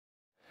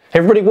Hey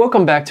everybody,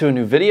 welcome back to a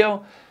new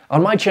video.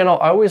 On my channel,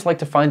 I always like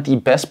to find the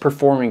best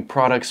performing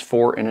products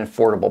for an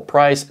affordable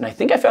price, and I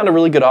think I found a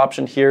really good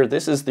option here.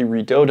 This is the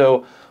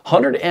Redodo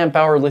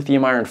 100AH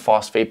lithium iron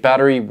phosphate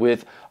battery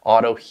with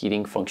auto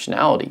heating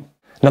functionality.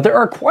 Now there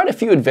are quite a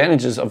few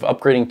advantages of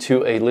upgrading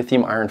to a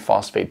lithium iron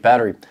phosphate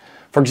battery.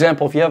 For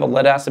example, if you have a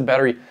lead acid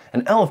battery,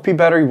 an LFP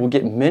battery will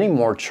get many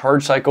more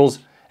charge cycles.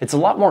 It's a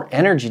lot more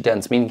energy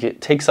dense, meaning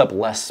it takes up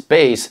less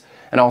space,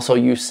 and also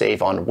you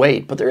save on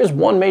weight. But there is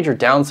one major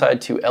downside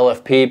to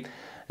LFP,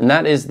 and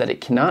that is that it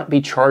cannot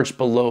be charged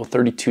below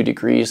 32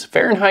 degrees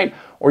Fahrenheit,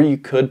 or you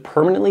could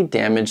permanently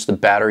damage the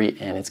battery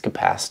and its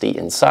capacity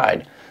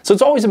inside. So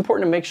it's always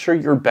important to make sure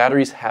your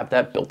batteries have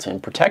that built-in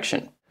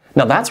protection.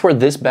 Now that's where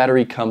this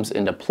battery comes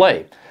into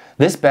play.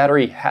 This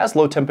battery has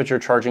low temperature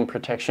charging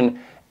protection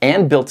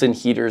and built-in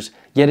heaters,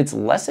 yet it's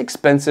less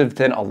expensive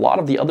than a lot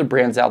of the other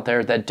brands out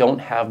there that don't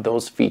have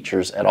those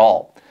features at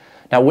all.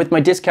 Now with my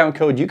discount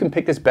code, you can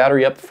pick this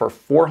battery up for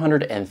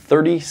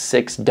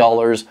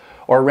 $436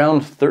 or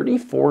around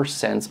 34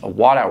 cents a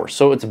watt hour.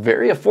 So it's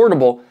very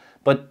affordable,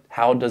 but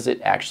how does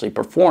it actually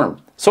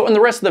perform? So in the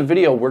rest of the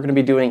video, we're gonna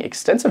be doing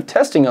extensive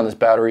testing on this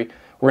battery.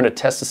 We're gonna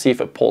test to see if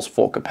it pulls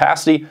full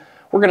capacity.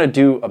 We're gonna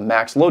do a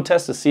max load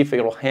test to see if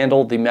it'll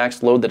handle the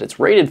max load that it's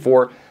rated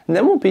for. And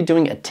then we'll be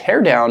doing a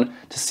teardown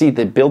to see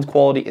the build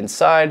quality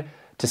inside,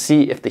 to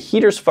see if the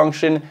heaters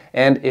function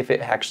and if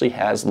it actually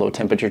has low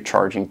temperature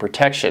charging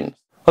protection.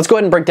 Let's go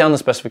ahead and break down the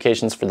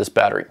specifications for this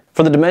battery.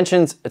 For the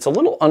dimensions, it's a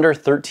little under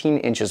 13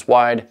 inches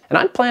wide, and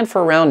I'd planned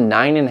for around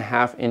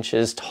 9.5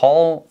 inches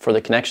tall for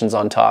the connections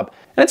on top,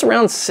 and it's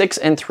around 6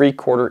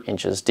 3/4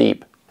 inches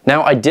deep.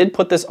 Now I did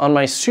put this on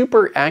my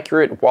super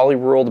accurate Wally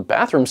World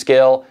bathroom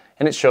scale,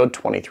 and it showed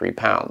 23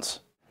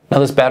 pounds. Now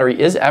this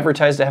battery is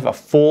advertised to have a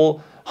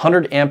full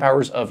 100 amp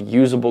hours of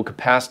usable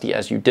capacity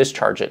as you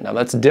discharge it. Now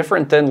that's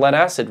different than lead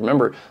acid.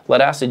 Remember,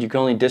 lead acid you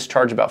can only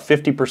discharge about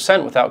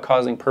 50% without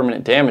causing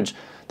permanent damage.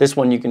 This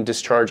one you can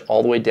discharge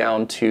all the way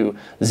down to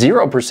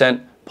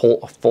 0%, pull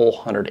a full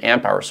 100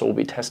 amp hours, so we'll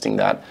be testing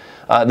that.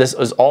 This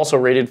is also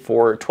rated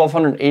for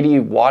 1280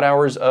 watt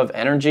hours of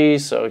energy,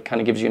 so it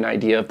kind of gives you an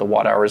idea of the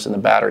watt hours in the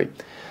battery.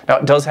 Now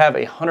it does have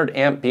a 100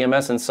 amp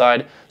BMS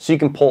inside, so you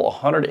can pull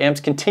 100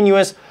 amps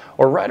continuous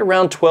or right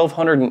around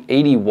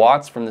 1280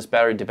 watts from this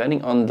battery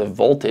depending on the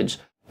voltage.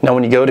 Now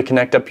when you go to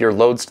connect up your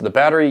loads to the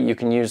battery, you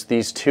can use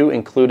these two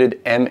included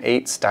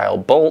M8 style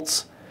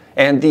bolts,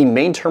 and the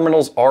main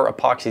terminals are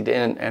epoxied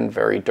in and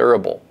very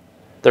durable.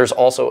 There's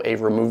also a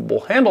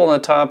removable handle on the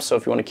top, so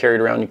if you want to carry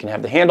it around you can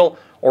have the handle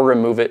or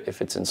remove it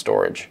if it's in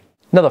storage.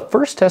 Now the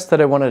first test that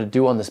I wanted to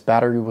do on this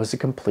battery was a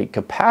complete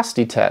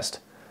capacity test.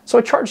 So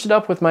I charged it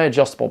up with my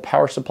adjustable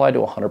power supply to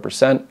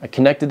 100%, I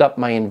connected up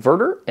my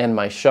inverter and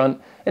my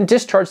shunt, and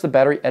discharged the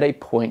battery at a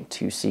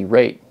 0.2C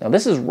rate. Now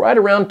this is right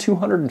around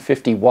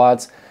 250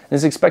 watts and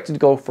is expected to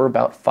go for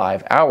about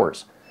 5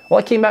 hours. Well,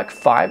 I came back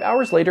 5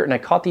 hours later and I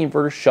caught the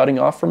inverter shutting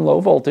off from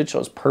low voltage, so it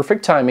was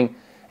perfect timing,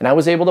 and I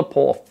was able to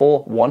pull a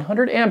full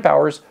 100 amp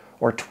hours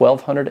or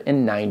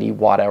 1290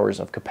 watt hours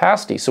of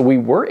capacity. So we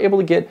were able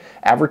to get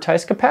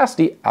advertised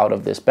capacity out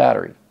of this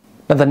battery.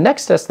 Now the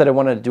next test that I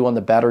wanted to do on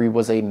the battery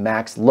was a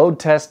max load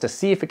test to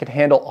see if it could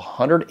handle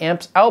 100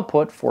 amps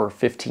output for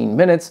 15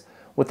 minutes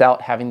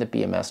without having the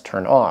BMS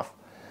turn off.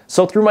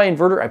 So through my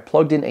inverter, I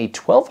plugged in a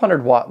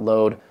 1200 watt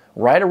load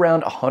right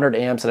around 100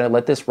 amps and I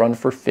let this run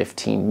for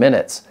 15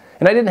 minutes.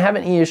 And I didn't have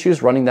any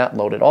issues running that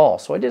load at all.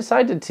 So I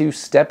decided to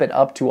step it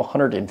up to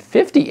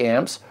 150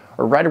 amps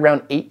or right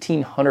around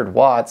 1800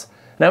 watts.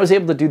 And I was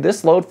able to do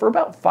this load for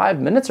about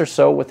 5 minutes or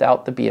so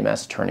without the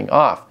BMS turning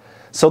off.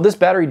 So this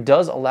battery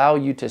does allow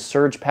you to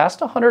surge past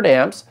 100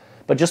 amps,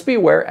 but just be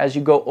aware as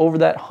you go over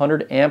that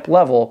 100 amp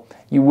level,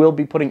 you will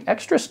be putting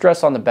extra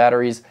stress on the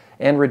batteries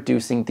and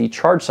reducing the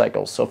charge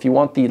cycles. So if you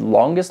want the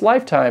longest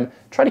lifetime,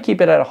 try to keep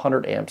it at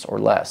 100 amps or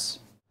less.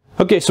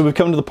 Okay, so we've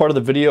come to the part of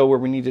the video where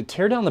we need to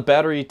tear down the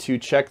battery to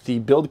check the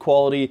build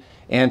quality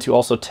and to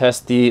also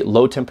test the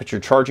low temperature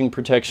charging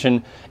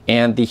protection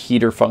and the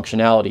heater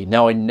functionality.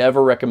 Now, I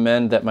never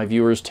recommend that my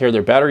viewers tear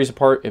their batteries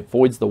apart. It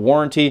voids the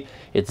warranty.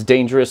 It's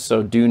dangerous,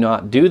 so do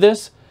not do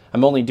this.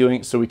 I'm only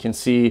doing it so we can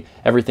see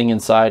everything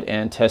inside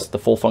and test the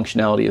full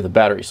functionality of the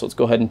battery. So let's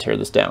go ahead and tear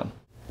this down.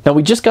 Now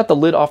we just got the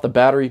lid off the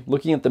battery.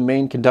 Looking at the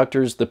main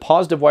conductors, the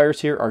positive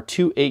wires here are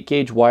two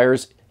 8-gauge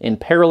wires in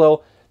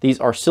parallel. These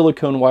are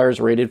silicone wires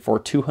rated for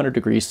 200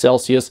 degrees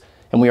Celsius,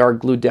 and we are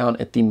glued down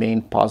at the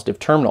main positive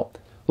terminal.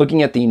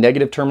 Looking at the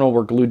negative terminal,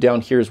 we're glued down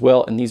here as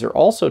well, and these are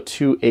also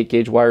two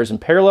 8-gauge wires in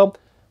parallel.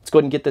 Let's go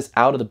ahead and get this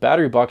out of the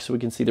battery box so we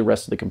can see the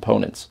rest of the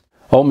components.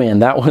 Oh man,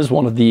 that was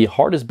one of the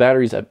hardest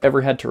batteries I've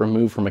ever had to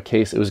remove from a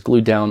case. It was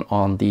glued down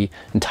on the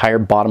entire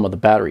bottom of the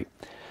battery.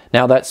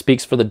 Now that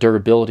speaks for the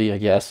durability, I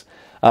guess.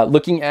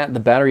 Looking at the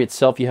battery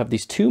itself, you have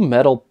these two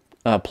metal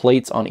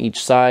plates on each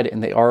side,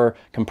 and they are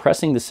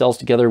compressing the cells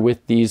together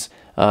with these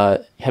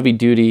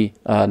heavy-duty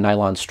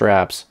nylon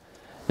straps.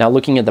 Now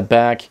looking at the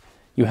back,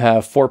 you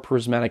have 4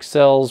 prismatic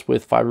cells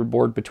with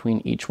fiberboard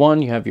between each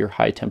one. You have your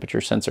high temperature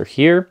sensor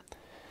here,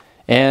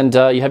 and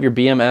you have your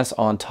BMS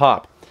on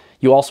top.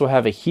 You also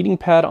have a heating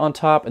pad on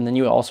top, and then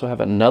you also have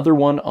another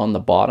one on the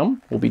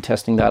bottom. We'll be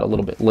testing that a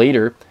little bit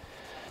later.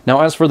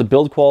 Now, as for the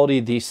build quality,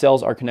 these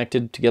cells are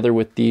connected together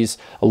with these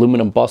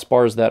aluminum bus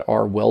bars that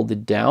are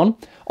welded down.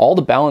 All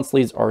the balance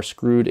leads are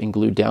screwed and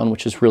glued down,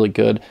 which is really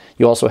good.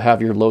 You also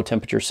have your low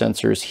temperature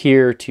sensors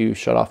here to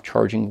shut off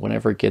charging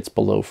whenever it gets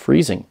below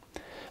freezing.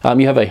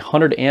 You have a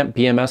 100 amp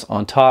BMS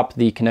on top.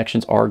 The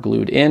connections are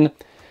glued in,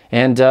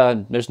 and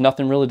there's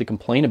nothing really to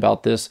complain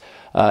about this.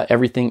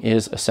 Everything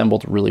is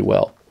assembled really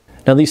well.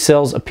 Now, these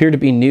cells appear to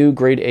be new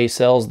grade A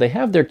cells. They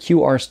have their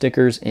QR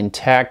stickers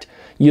intact.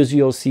 Usually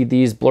you'll see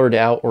these blurred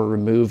out or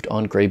removed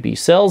on grade B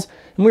cells,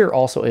 and we are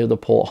also able to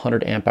pull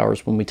 100 amp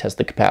hours when we test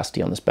the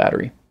capacity on this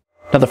battery.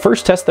 Now, the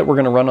first test that we're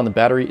going to run on the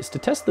battery is to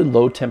test the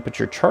low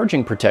temperature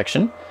charging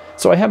protection.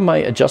 So I have my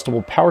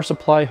adjustable power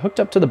supply hooked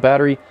up to the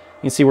battery.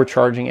 You can see we're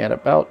charging at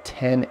about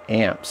 10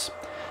 amps.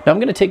 Now I'm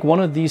going to take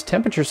one of these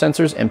temperature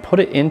sensors and put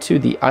it into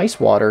the ice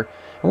water,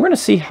 and we're going to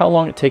see how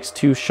long it takes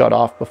to shut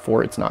off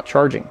before it's not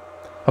charging.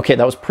 Okay,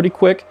 that was pretty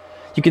quick.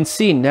 You can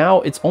see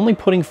now it's only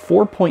putting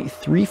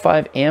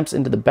 4.35 amps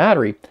into the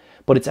battery,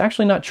 but it's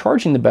actually not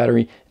charging the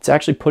battery. It's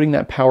actually putting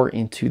that power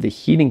into the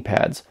heating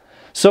pads.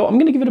 So I'm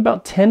going to give it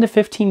about 10 to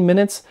 15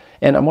 minutes,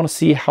 and I want to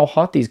see how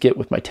hot these get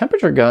with my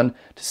temperature gun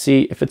to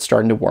see if it's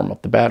starting to warm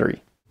up the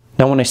battery.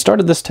 Now, when I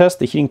started this test,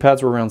 the heating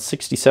pads were around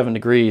 67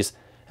 degrees,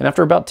 and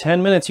after about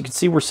 10 minutes, you can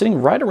see we're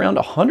sitting right around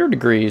 100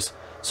 degrees.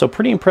 So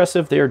pretty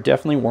impressive. They are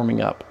definitely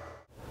warming up.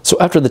 So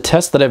after the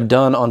test that I've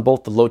done on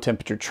both the low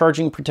temperature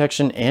charging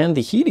protection and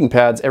the heating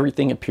pads,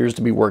 everything appears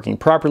to be working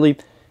properly.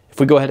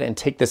 If we go ahead and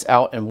take this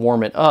out and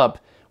warm it up,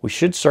 we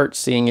should start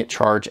seeing it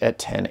charge at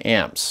 10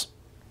 amps.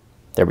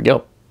 There we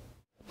go.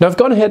 Now I've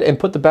gone ahead and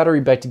put the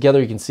battery back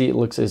together. You can see it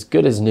looks as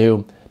good as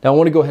new. Now I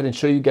want to go ahead and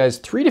show you guys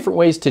 3 different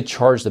ways to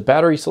charge the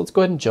battery. So let's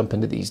go ahead and jump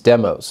into these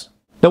demos.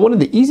 Now, one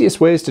of the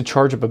easiest ways to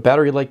charge up a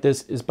battery like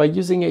this is by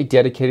using a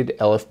dedicated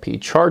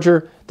LFP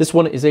charger. This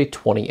one is a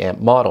 20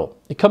 amp model.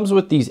 It comes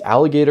with these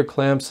alligator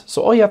clamps,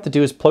 so all you have to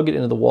do is plug it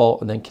into the wall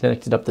and then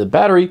connect it up to the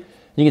battery. And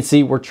you can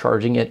see we're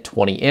charging at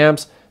 20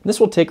 amps, and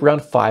this will take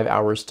around 5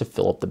 hours to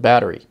fill up the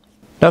battery.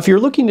 Now, if you're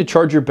looking to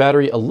charge your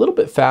battery a little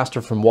bit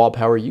faster from wall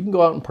power, you can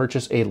go out and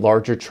purchase a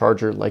larger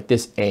charger like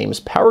this Ames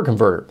power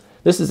converter.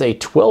 This is a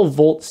 12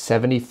 volt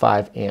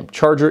 75 amp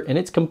charger, and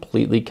it's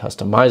completely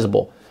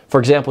customizable. For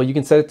example, you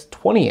can set it to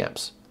 20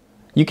 amps,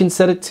 you can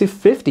set it to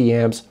 50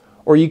 amps,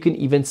 or you can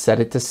even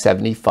set it to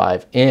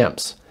 75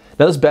 amps.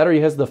 Now this battery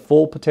has the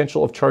full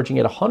potential of charging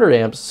at 100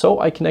 amps, so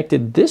I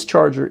connected this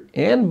charger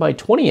and my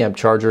 20 amp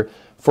charger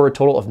for a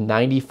total of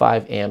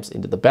 95 amps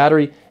into the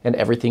battery, and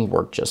everything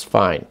worked just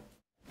fine.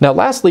 Now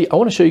lastly, I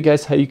want to show you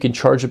guys how you can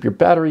charge up your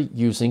battery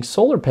using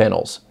solar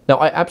panels. Now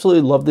I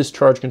absolutely love this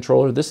charge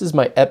controller. This is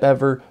my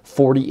Epever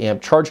 40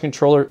 amp charge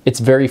controller.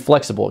 It's very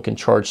flexible. It can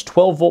charge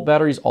 12 volt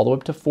batteries all the way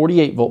up to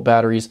 48 volt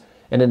batteries,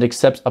 and it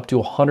accepts up to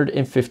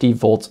 150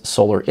 volts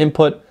solar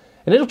input,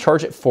 and it'll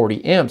charge at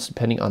 40 amps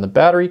depending on the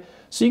battery.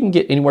 So you can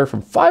get anywhere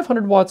from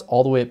 500 watts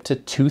all the way up to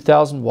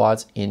 2000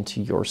 watts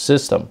into your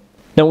system.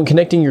 Now, when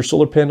connecting your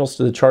solar panels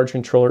to the charge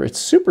controller, it's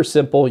super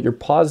simple. Your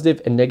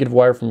positive and negative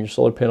wire from your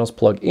solar panels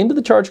plug into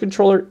the charge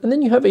controller, and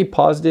then you have a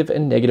positive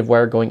and negative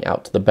wire going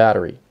out to the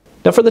battery.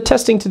 Now, for the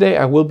testing today,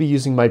 I will be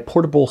using my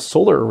portable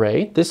solar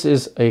array. This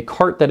is a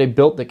cart that I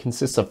built that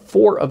consists of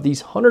 4 of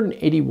these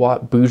 180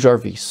 watt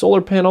BougeRV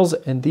solar panels,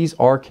 and these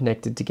are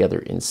connected together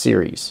in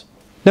series.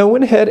 Now, I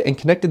went ahead and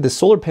connected the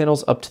solar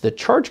panels up to the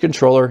charge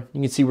controller.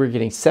 You can see we're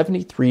getting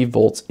 73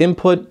 volts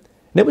input,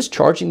 and it was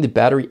charging the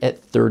battery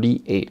at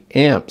 38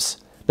 amps.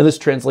 Now this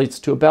translates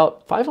to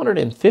about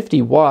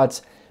 550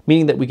 watts,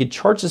 meaning that we could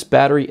charge this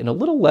battery in a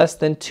little less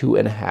than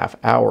 2.5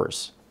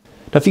 hours.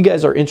 Now, if you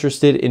guys are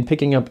interested in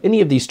picking up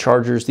any of these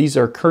chargers, these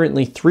are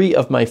currently 3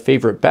 of my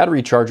favorite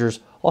battery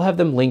chargers. I'll have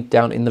them linked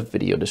down in the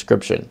video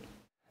description.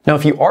 Now,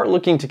 if you are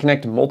looking to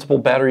connect multiple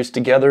batteries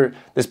together,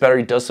 this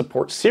battery does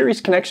support series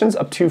connections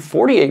up to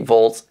 48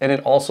 volts, and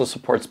it also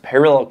supports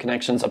parallel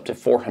connections up to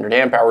 400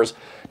 amp hours.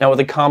 Now, with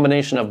a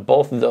combination of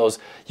both of those,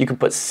 you can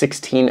put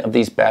 16 of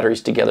these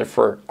batteries together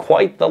for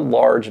quite the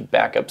large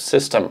backup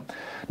system.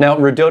 Now,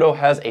 Redodo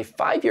has a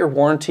 5-year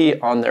warranty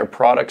on their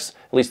products,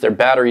 at least their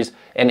batteries,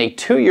 and a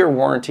 2-year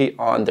warranty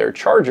on their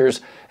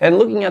chargers. And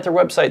looking at their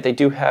website, they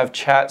do have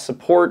chat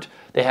support,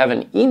 they have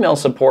an email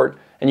support,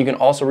 and you can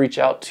also reach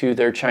out to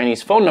their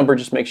Chinese phone number.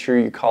 Just make sure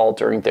you call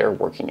during their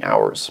working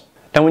hours.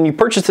 And when you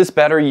purchase this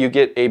battery, you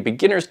get a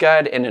beginner's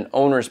guide and an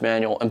owner's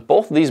manual, and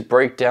both of these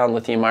break down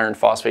lithium iron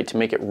phosphate to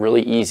make it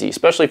really easy,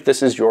 especially if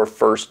this is your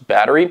first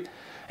battery.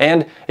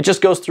 And it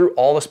just goes through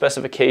all the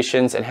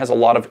specifications and has a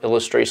lot of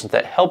illustrations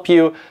that help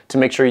you to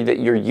make sure that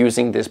you're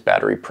using this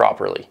battery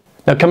properly.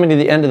 Now, coming to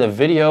the end of the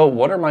video,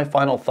 what are my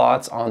final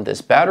thoughts on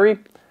this battery?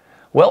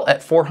 Well, at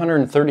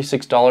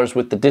 $436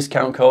 with the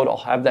discount code, I'll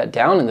have that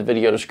down in the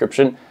video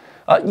description,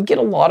 you get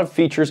a lot of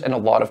features and a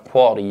lot of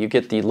quality. You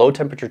get the low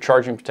temperature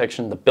charging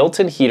protection, the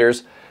built-in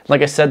heaters.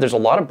 Like I said, there's a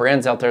lot of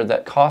brands out there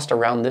that cost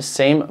around this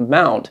same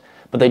amount,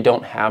 but they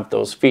don't have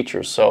those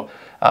features. So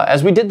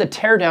as we did the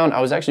teardown,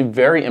 I was actually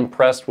very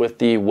impressed with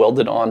the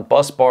welded on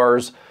bus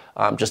bars.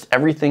 Just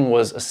everything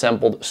was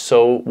assembled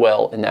so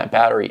well in that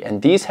battery,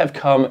 and these have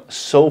come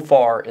so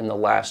far in the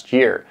last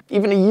year.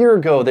 Even a year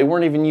ago, they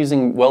weren't even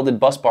using welded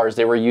bus bars.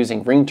 They were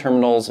using ring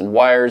terminals and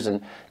wires,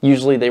 and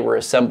usually they were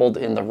assembled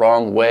in the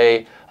wrong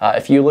way.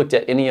 If you looked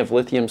at any of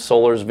Lithium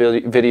Solar's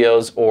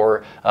videos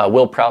or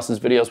Will Prowse's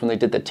videos when they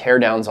did the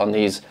teardowns on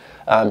these,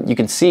 you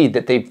can see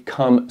that they've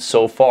come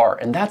so far.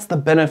 And that's the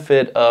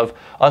benefit of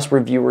us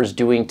reviewers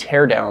doing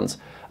teardowns,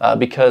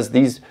 because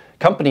these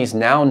companies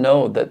now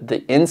know that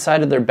the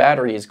inside of their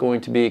battery is going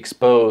to be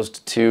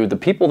exposed to the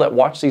people that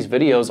watch these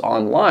videos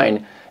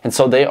online, and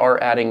so they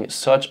are adding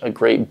such a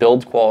great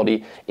build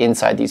quality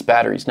inside these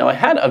batteries. Now, I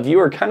had a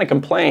viewer kind of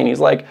complain. He's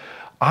like,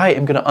 I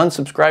am going to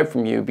unsubscribe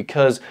from you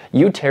because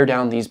you tear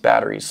down these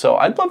batteries. So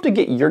I'd love to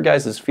get your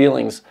guys'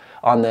 feelings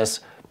on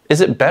this.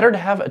 Is it better to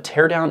have a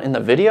teardown in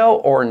the video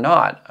or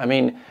not? I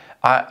mean,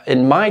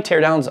 in my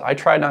teardowns, I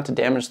try not to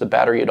damage the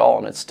battery at all,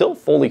 and it's still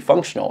fully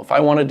functional. If I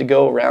wanted to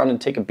go around and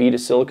take a bead of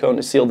silicone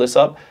to seal this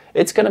up,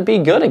 it's going to be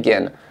good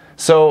again.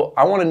 So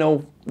I want to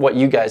know what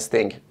you guys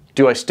think.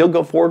 Do I still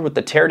go forward with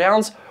the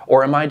teardowns,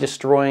 or am I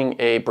destroying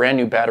a brand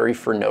new battery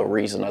for no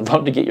reason? I'd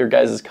love to get your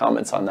guys'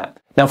 comments on that.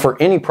 Now, for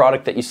any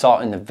product that you saw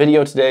in the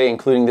video today,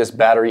 including this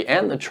battery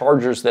and the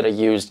chargers that I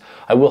used,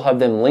 I will have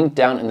them linked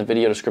down in the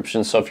video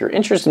description, so if you're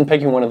interested in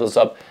picking one of those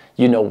up,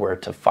 you know where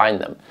to find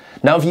them.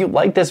 Now, if you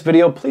like this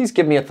video, please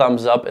give me a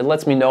thumbs up. It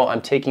lets me know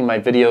I'm taking my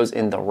videos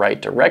in the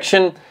right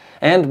direction,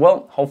 and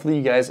well, hopefully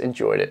you guys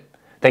enjoyed it.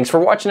 Thanks for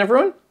watching,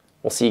 everyone.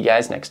 We'll see you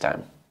guys next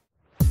time.